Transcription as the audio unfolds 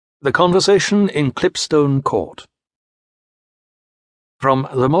The Conversation in Clipstone Court. From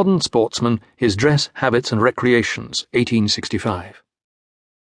The Modern Sportsman, His Dress, Habits and Recreations, 1865.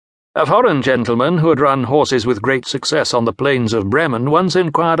 A foreign gentleman who had run horses with great success on the plains of Bremen once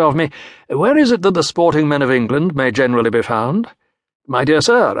inquired of me, "Where is it that the sporting men of England may generally be found?" "My dear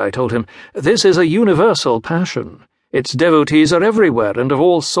sir," I told him, "this is a universal passion. Its devotees are everywhere and of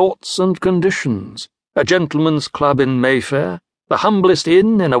all sorts and conditions. A gentleman's club in Mayfair, the humblest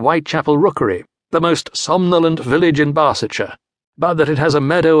inn in a Whitechapel rookery, the most somnolent village in Barsetshire, but that it has a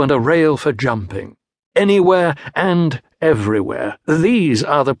meadow and a rail for jumping. Anywhere and everywhere, these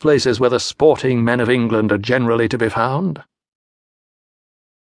are the places where the sporting men of England are generally to be found."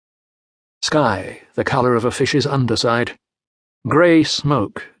 Sky, the colour of a fish's underside. Grey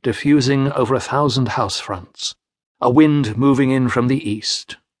smoke diffusing over 1,000 house fronts. A wind moving in from the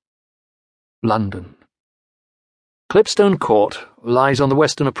east. London. Clipstone Court lies on the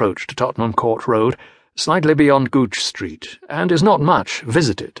western approach to Tottenham Court Road, slightly beyond Gooch Street, and is not much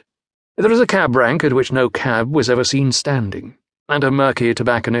visited. There is a cab rank at which no cab was ever seen standing, and a murky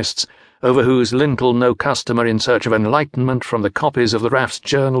tobacconist's, over whose lintel no customer in search of enlightenment from the copies of the Raff's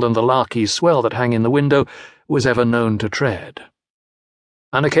Journal and the Larky's Swell that hang in the window was ever known to tread.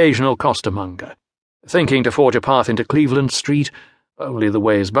 An occasional costermonger, thinking to forge a path into Cleveland Street, only the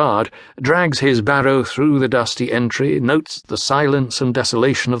way is barred, drags his barrow through the dusty entry, notes the silence and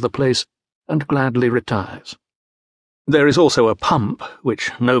desolation of the place, and gladly retires. There is also a pump, which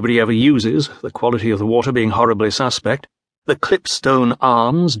nobody ever uses, the quality of the water being horribly suspect, the Clipstone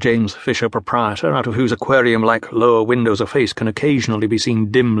Arms, James Fisher proprietor, out of whose aquarium-like lower windows a face can occasionally be seen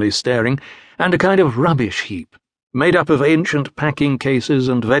dimly staring, and a kind of rubbish heap, made up of ancient packing cases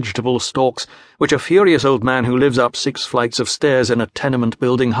and vegetable stalks, which a furious old man who lives up 6 flights of stairs in a tenement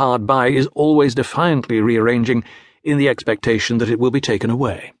building hard by is always defiantly rearranging in the expectation that it will be taken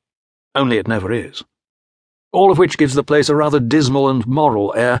away. Only it never is. All of which gives the place a rather dismal and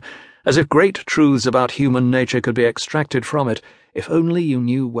moral air, as if great truths about human nature could be extracted from it, if only you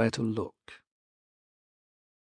knew where to look.